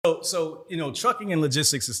So trucking and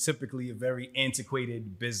logistics is typically a very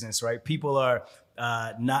antiquated business, right? People are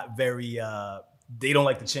not very. They don't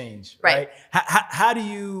like to change, right? Right. How do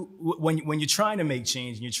you, when you're trying to make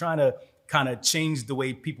change and you're trying to kind of change the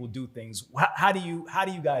way people do things? How do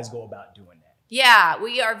you guys go about doing that? Yeah,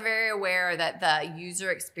 we are very aware that the user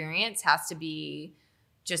experience has to be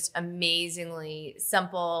just amazingly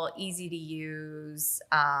simple, easy to use,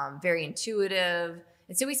 very intuitive.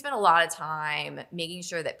 And so we spend a lot of time making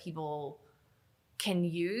sure that people can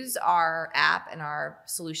use our app and our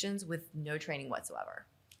solutions with no training whatsoever.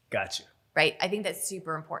 Gotcha. Right? I think that's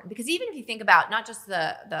super important because even if you think about not just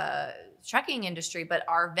the trucking industry, but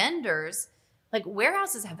our vendors, like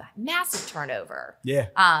warehouses have massive turnover. Yeah.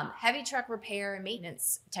 Heavy truck repair and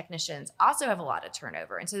maintenance technicians also have a lot of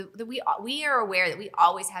turnover. And so we are aware that we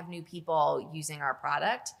always have new people using our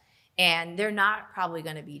product, and they're not probably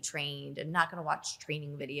going to be trained and not going to watch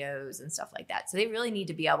training videos and stuff like that. So they really need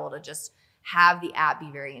to be able to just have the app be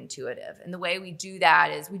very intuitive. And the way we do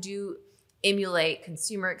that is we do emulate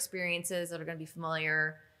consumer experiences that are going to be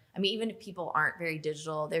familiar. I mean, even if people aren't very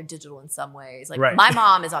digital, they're digital in some ways. Like Right. my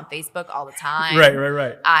mom is on Facebook all the time.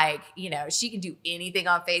 Right. She can do anything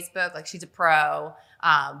on Facebook. Like she's a pro,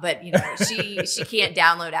 but she can't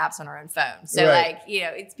download apps on her own phone. So Right.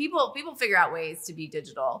 it's people figure out ways to be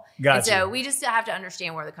digital. Gotcha. And so we just have to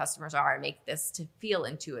understand where the customers are and make this to feel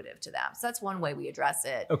intuitive to them. So that's one way we address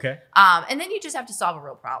it. Okay. And then you just have to solve a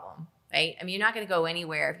real problem, right? I mean, you're not going to go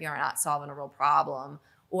anywhere if you're not solving a real problem,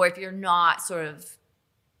 or if you're not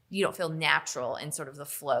you don't feel natural in sort of the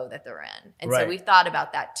flow that they're in. And Right. so we've thought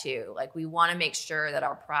about that too. Like we want to make sure that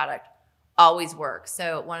our product always works.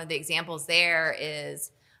 So one of the examples there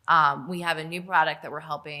is we have a new product that we're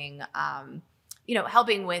helping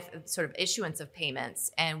with sort of issuance of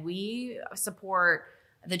payments. And we support,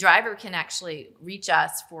 the driver can actually reach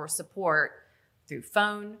us for support through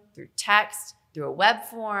phone, through text, through a web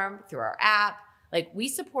form, through our app. Like we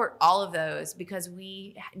support all of those because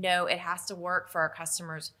we know it has to work for our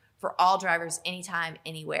customers, for all drivers, anytime,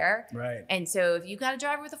 anywhere. Right. And so if you've got a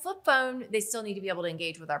driver with a flip phone, they still need to be able to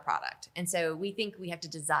engage with our product. And so we think we have to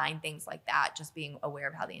design things like that, just being aware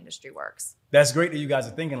of how the industry works. That's great that you guys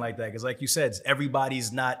are thinking like that, because like you said,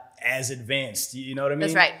 everybody's not as advanced. You know what I mean?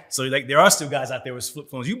 That's right. So like there are still guys out there with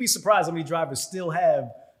flip phones. You'd be surprised how many drivers still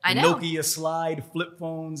have I know. Nokia slide flip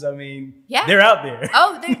phones. I mean, Yeah. they're out there.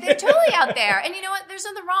 Oh, they're totally out there. And you know what? There's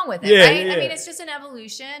nothing wrong with it, Yeah, right? yeah. I mean, it's just an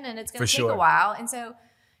evolution and it's going For to take sure. a while. And so,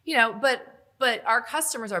 but our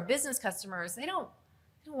customers, our business customers, they don't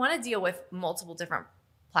want to deal with multiple different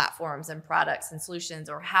platforms and products and solutions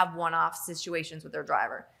or have one-off situations with their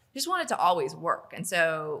driver. They just want it to always work. And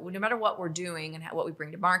so no matter what we're doing and what we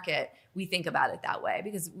bring to market, we think about it that way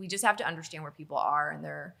because we just have to understand where people are in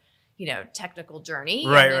their, technical journey.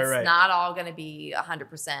 Right, and it's right. not all going to be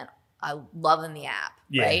 100% loving the app,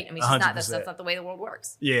 Yeah, right? I mean, it's just not, 100%. that's not the way the world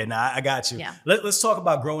works. Yeah, nah, I got you. Yeah. Let's talk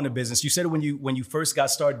about growing the business. You said when you first got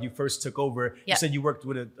started, you first took over. You Yeah. said you worked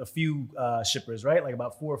with a few shippers, right? Like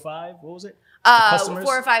about 4 or 5. What was it? Customers?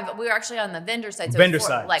 4 or 5. We were actually on the vendor side. So Vendor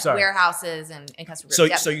side, like sorry. warehouses and customer So,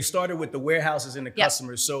 groups. Yep. so you started with the warehouses and the Yep.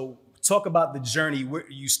 customers. So talk about the journey. Where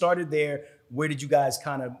you started there. Where did you guys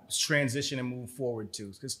kind of transition and move forward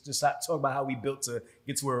to? Just talk about how we built to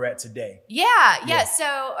get to where we're at today. Yeah.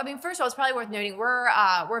 So, I mean, first of all, it's probably worth noting we're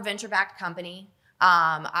a venture-backed company.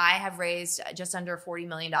 I have raised just under $40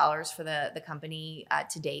 million for the company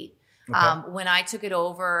to date. Okay. When I took it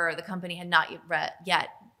over, the company had not yet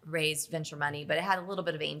raised venture money, but it had a little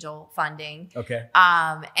bit of angel funding. Okay.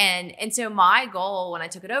 And so my goal when I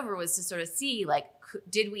took it over was to sort of see, like,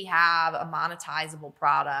 did we have a monetizable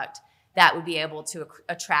product that would be able to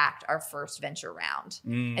attract our first venture round?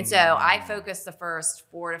 And so I focused the first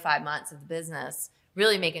 4 to 5 months of the business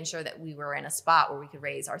really making sure that we were in a spot where we could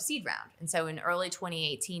raise our seed round. And so in early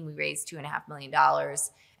 2018, we raised $2.5 million.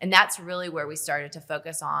 And that's really where we started to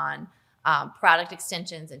focus on product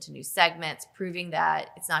extensions into new segments, proving that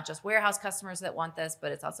it's not just warehouse customers that want this,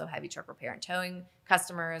 but it's also heavy truck repair and towing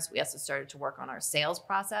customers. We also started to work on our sales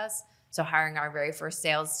process. So hiring our very first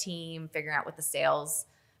sales team, figuring out what the sales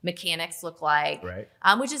mechanics look like, Right.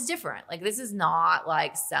 Which is different. Like this is not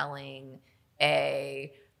like selling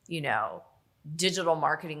a, digital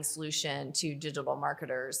marketing solution to digital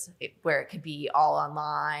marketers where it could be all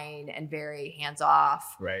online and very hands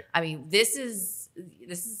off. Right. I mean, this is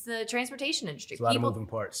the transportation industry. It's a lot of moving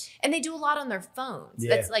parts. And they do a lot on their phones.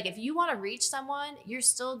 Yeah. That's like if you want to reach someone, your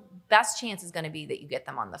still best chance is going to be that you get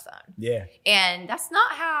them on the phone. Yeah. And that's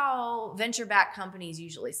not how venture-backed companies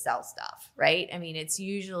usually sell stuff, right? I mean, it's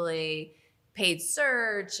usually paid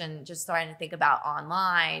search and just starting to think about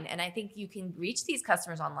online. And I think you can reach these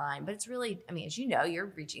customers online, but it's really, I mean, as you know,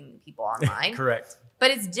 you're reaching people online. Correct.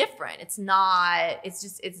 But it's different. It's not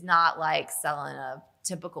like selling a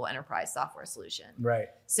typical enterprise software solution. Right.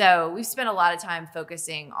 So we've spent a lot of time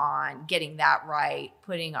focusing on getting that right,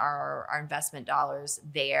 putting our investment dollars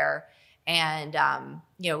there. And,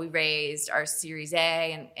 we raised our Series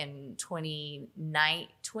A in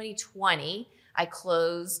 2020. I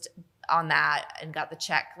closed on that and got the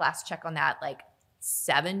last check on that like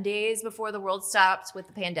 7 days before the world stopped with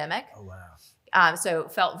the pandemic. Oh, wow. So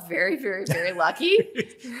felt very, very, very lucky.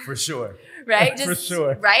 For sure. Right? For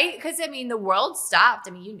sure. Right? Because, I mean, the world stopped.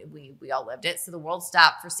 I mean, we all lived it. So the world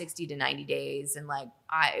stopped for 60 to 90 days. And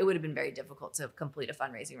it would have been very difficult to complete a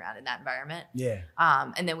fundraising round in that environment. Yeah.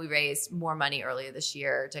 And then we raised more money earlier this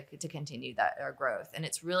year to continue our growth. And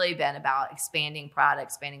it's really been about expanding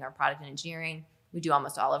our product and engineering. We do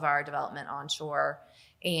almost all of our development onshore,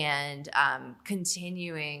 and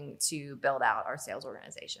continuing to build out our sales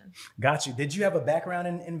organization. Got you. Did you have a background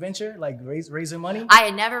in venture, like raising money? I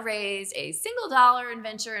had never raised a single dollar in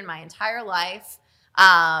venture in my entire life.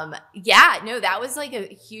 That was like a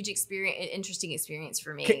huge experience, an interesting experience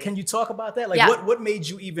for me. Can you talk about that? Like, Yeah. what made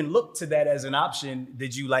you even look to that as an option?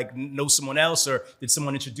 Did you know someone else, or did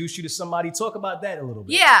someone introduce you to somebody? Talk about that a little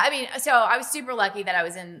bit. Yeah, I mean, so I was super lucky that I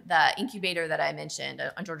was in the incubator that I mentioned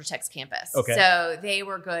on Georgia Tech's campus. Okay. So they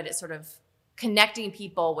were good at sort of connecting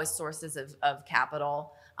people with sources of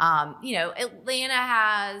capital. Atlanta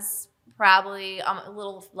has probably a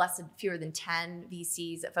little fewer than 10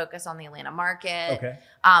 VCs that focus on the Atlanta market. Okay.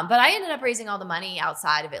 But I ended up raising all the money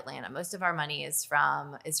outside of Atlanta. Most of our money is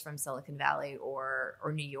from Silicon Valley or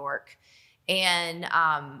New York. And,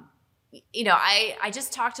 I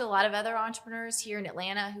just talked to a lot of other entrepreneurs here in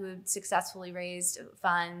Atlanta who had successfully raised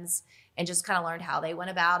funds and just kind of learned how they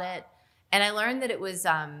went about it. And I learned that it was,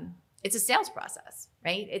 it's a sales process,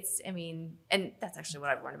 right? And that's actually what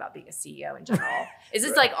I've learned about being a CEO in general. Is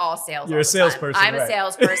it's like all sales. You're a salesperson. I'm a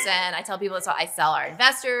salesperson. I tell people I sell our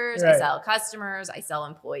investors, I sell customers, I sell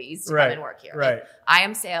employees to come and work here. Right. I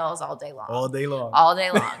am sales all day long. All day long. All day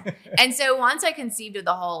long. And so once I conceived of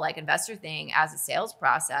the whole investor thing as a sales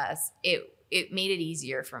process, it made it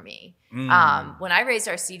easier for me. When I raised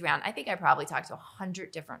our seed round, I think I probably talked to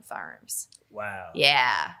 100 different firms. Wow.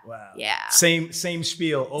 Yeah. Wow. Yeah. Same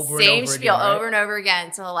spiel over and over again. Same spiel right? over and over again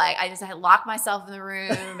until I just had locked myself in the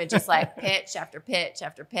room and just pitch after pitch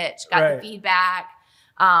after pitch, got the feedback.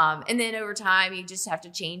 And then over time, you just have to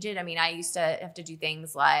change it. I mean, I used to have to do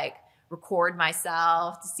things like record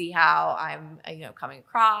myself to see how I'm, coming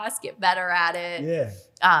across, get better at it. Yeah.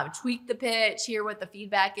 Tweak the pitch, hear what the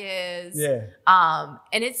feedback is. Yeah.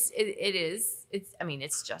 And it's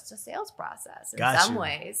just a sales process in Gotcha. some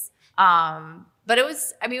ways. But it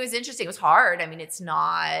was interesting. It was hard. I mean, it's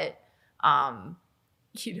not,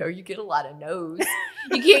 you get a lot of no's.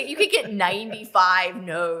 You could get 95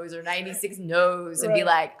 no's or 96 no's and be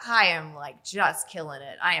like, I am just killing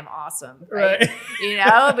it. I am awesome. Right.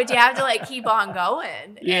 But you have to keep on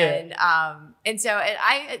going. Yeah. And so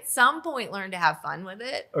I at some point learned to have fun with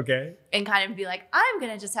it. Okay. And kind of be like, I'm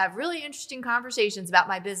going to just have really interesting conversations about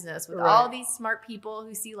my business with all these smart people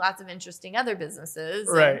who see lots of interesting other businesses.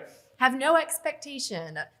 Right. Have no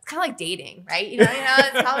expectation. It's kind of like dating, right?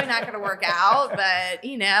 It's probably not going to work out, but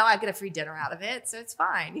I get a free dinner out of it, so it's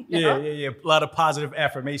fine. Yeah. A lot of positive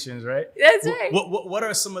affirmations, right? That's right. What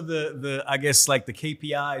are some of the I guess the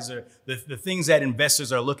KPIs or the things that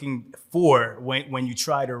investors are looking for when you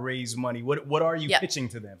try to raise money? What are you pitching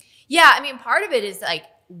to them? Yeah, I mean, part of it is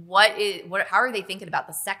how are they thinking about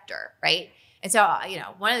the sector, right? And so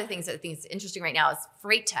one of the things that I think is interesting right now is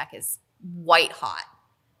freight tech is white hot.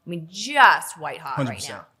 I mean, just white hot 100%. Right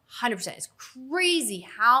now. 100%. It's crazy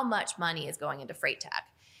how much money is going into freight tech.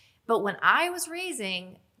 But when I was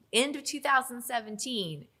raising into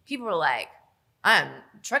 2017, people were like,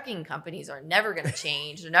 trucking companies are never going to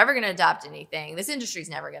change. They're never going to adopt anything. This industry is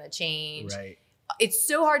never going to change. Right. It's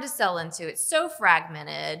so hard to sell into. It's so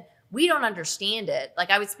fragmented. We don't understand it.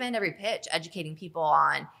 I would spend every pitch educating people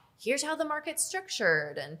on here's how the market's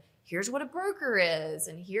structured and here's what a broker is,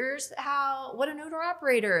 and here's what an owner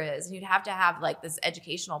operator is. And you'd have to have this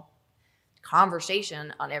educational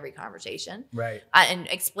conversation on every conversation. Right. And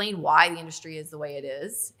explain why the industry is the way it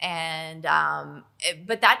is. And,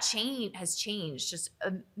 but that has changed just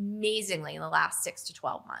amazingly in the last 6 to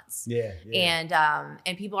 12 months. Yeah.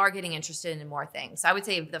 And people are getting interested in more things. So I would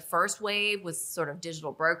say the first wave was sort of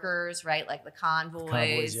digital brokers, right? Like the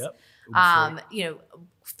Convoys. Yep.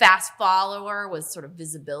 Fast follower was sort of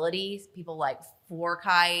visibility. People like Four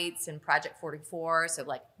Kites and Project 44. So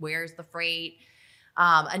where's the freight?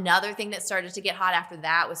 Another thing that started to get hot after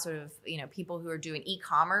that was sort of, people who are doing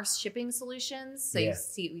e-commerce shipping solutions. So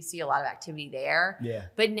we see a lot of activity there. Yeah.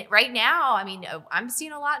 But right now, I'm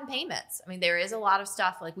seeing a lot in payments. There is a lot of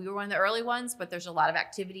stuff, like we were one of the early ones, but there's a lot of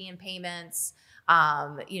activity in payments.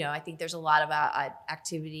 I think there's a lot of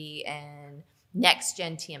activity in next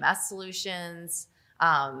gen TMS solutions,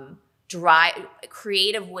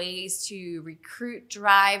 creative ways to recruit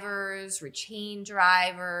drivers, retain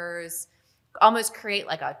drivers, almost create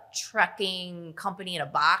like a trucking company in a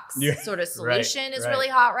box sort of solution is really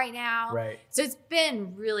hot right now. Right. So it's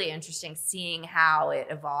been really interesting seeing how it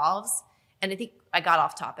evolves. And I think I got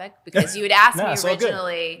off topic because you had asked me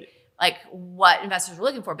originally like what investors were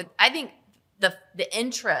looking for. But I think the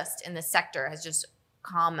interest in the sector has just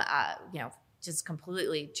come, just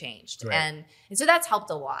completely changed. Right. And so that's helped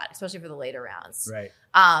a lot, especially for the later rounds. Right.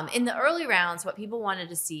 In the early rounds, what people wanted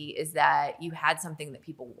to see is that you had something that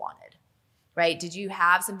people wanted. Right? Did you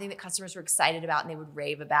have something that customers were excited about and they would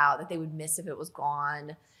rave about, that they would miss if it was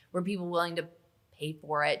gone? Were people willing to pay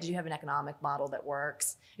for it? Did you have an economic model that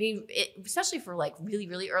works? Especially for like really,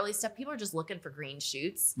 really early stuff, people are just looking for green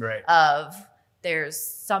shoots of there's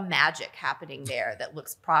some magic happening there that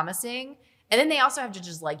looks promising. And then they also have to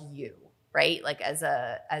just like you, right? Like as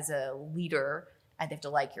a leader, they have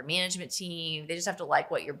to like your management team. They just have to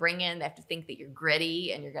like what you're bringing. They have to think that you're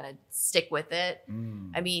gritty and you're going to stick with it.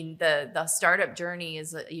 The startup journey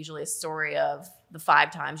is usually a story of the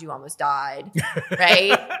 5 times you almost died,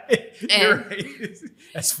 right? You're right.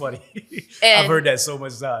 That's funny. I've heard that so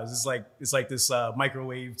much times. It's like this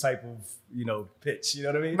microwave type of pitch. You know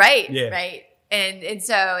what I mean? Right. Yeah. Right. And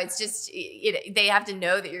so it's just they have to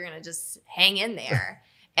know that you're going to just hang in there.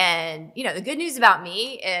 And, the good news about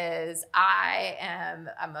me is I'm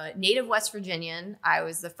a native West Virginian. I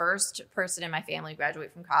was the first person in my family to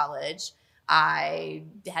graduate from college. I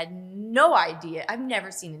had no idea. I've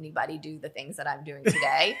never seen anybody do the things that I'm doing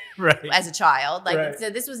today as a child. So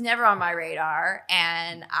this was never on my radar.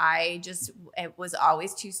 And it was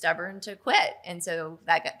always too stubborn to quit. And so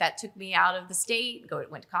that took me out of the state,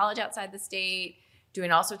 went to college outside the state, doing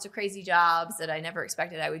all sorts of crazy jobs that I never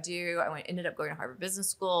expected I would do. I ended up going to Harvard Business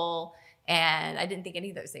School, and I didn't think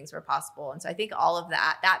any of those things were possible. And so I think all of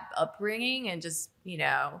that upbringing and just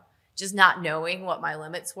not knowing what my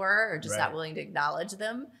limits were or just not willing to acknowledge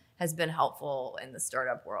them has been helpful in the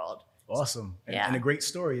startup world. Awesome. And a great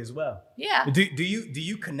story as well. Yeah. Do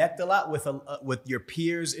you connect a lot with your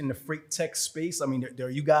peers in the freight tech space? Are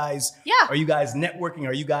you guys networking?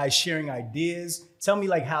 Are you guys sharing ideas? Tell me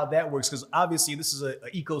like how that works, because obviously this is an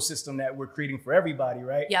ecosystem that we're creating for everybody,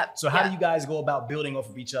 right? Yep. So how do you guys go about building off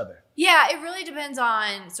of each other? Yeah, it really depends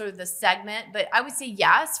on sort of the segment, but I would say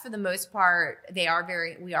yes, for the most part, we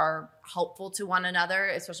are helpful to one another,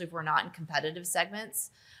 especially if we're not in competitive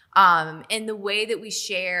segments. And the way that we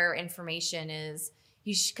share information is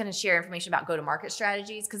you kind of share information about go-to-market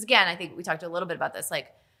strategies. Because again, I think we talked a little bit about this,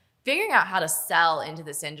 like figuring out how to sell into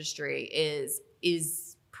this industry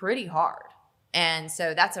is pretty hard. And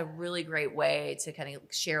so that's a really great way to kind of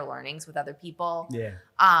share learnings with other people. Yeah.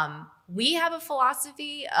 We have a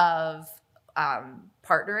philosophy of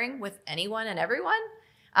partnering with anyone and everyone.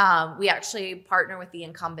 We actually partner with the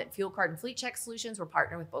incumbent fuel card and fleet check solutions. We're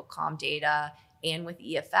partnering with both Comdata and with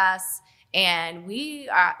EFS. And we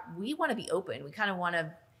want to be open. We kind of want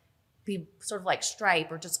to be sort of like Stripe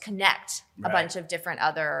or just connect a bunch of different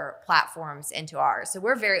other platforms into ours. So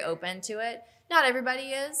we're very open to it. Not everybody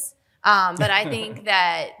is. But I think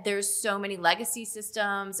that there's so many legacy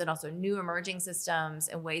systems and also new emerging systems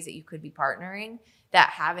and ways that you could be partnering, that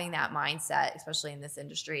having that mindset, especially in this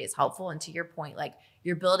industry, is helpful. And to your point, like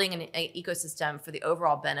you're building an ecosystem for the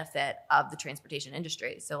overall benefit of the transportation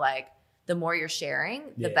industry. So like the more you're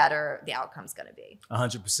sharing, the better the outcome's going to be.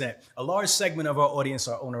 100%. A large segment of our audience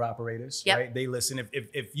are owner operators, right? They listen.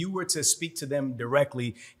 If you were to speak to them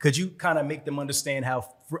directly, could you kind of make them understand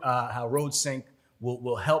how RoadSync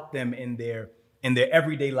will help them in their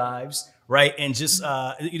everyday lives, right? And just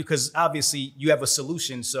because obviously you have a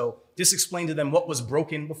solution, so just explain to them what was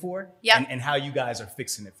broken before and how you guys are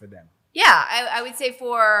fixing it for them. Yeah, I would say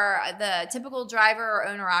for the typical driver or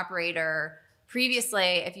owner operator,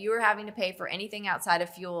 previously, if you were having to pay for anything outside of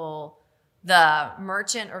fuel, the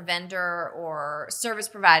merchant or vendor or service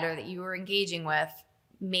provider that you were engaging with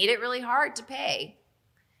made it really hard to pay.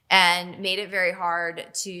 And made it very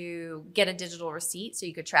hard to get a digital receipt so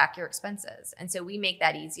you could track your expenses. And so we make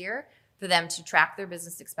that easier for them to track their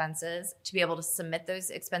business expenses, to be able to submit those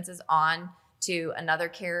expenses on to another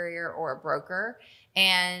carrier or a broker,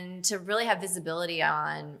 and to really have visibility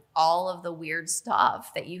on all of the weird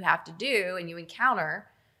stuff that you have to do and you encounter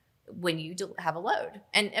when you have a load.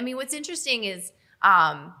 And I mean, what's interesting is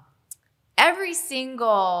every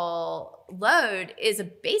single load is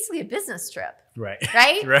basically a business trip. Right.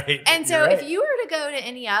 Right. Right. And so You're if you were to go to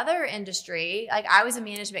any other industry, like I was a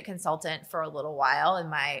management consultant for a little while in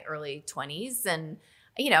my early 20s. And,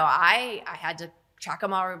 I had to track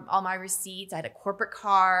all my receipts. I had a corporate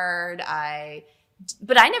card.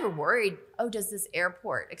 But I never worried, does this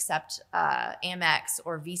airport accept Amex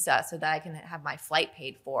or Visa so that I can have my flight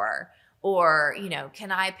paid for? Or,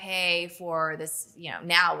 can I pay for this,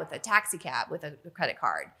 now with a taxi cab with a credit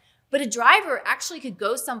card? But a driver actually could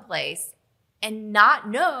go someplace and not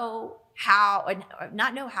know how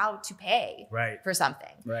to pay for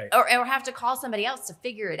something. Right. Or have to call somebody else to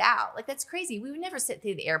figure it out. Like, that's crazy. We would never sit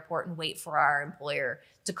through the airport and wait for our employer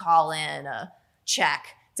to call in a check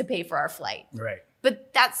to pay for our flight. Right.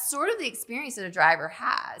 But that's sort of the experience that a driver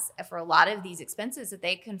has for a lot of these expenses that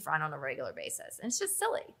they confront on a regular basis. And it's just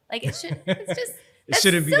silly. Like, it shouldn't be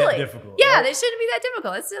that difficult. Yeah, right? They shouldn't be that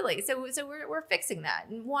difficult. It's silly. So we're fixing that.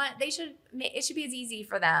 And it should be as easy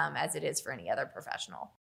for them as it is for any other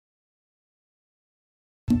professional.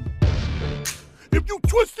 If you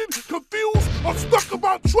twisted, confused, or stuck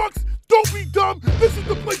about trucks, don't be dumb. This is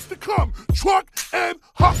the place to come. Truck and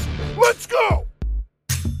Hustle. Let's go.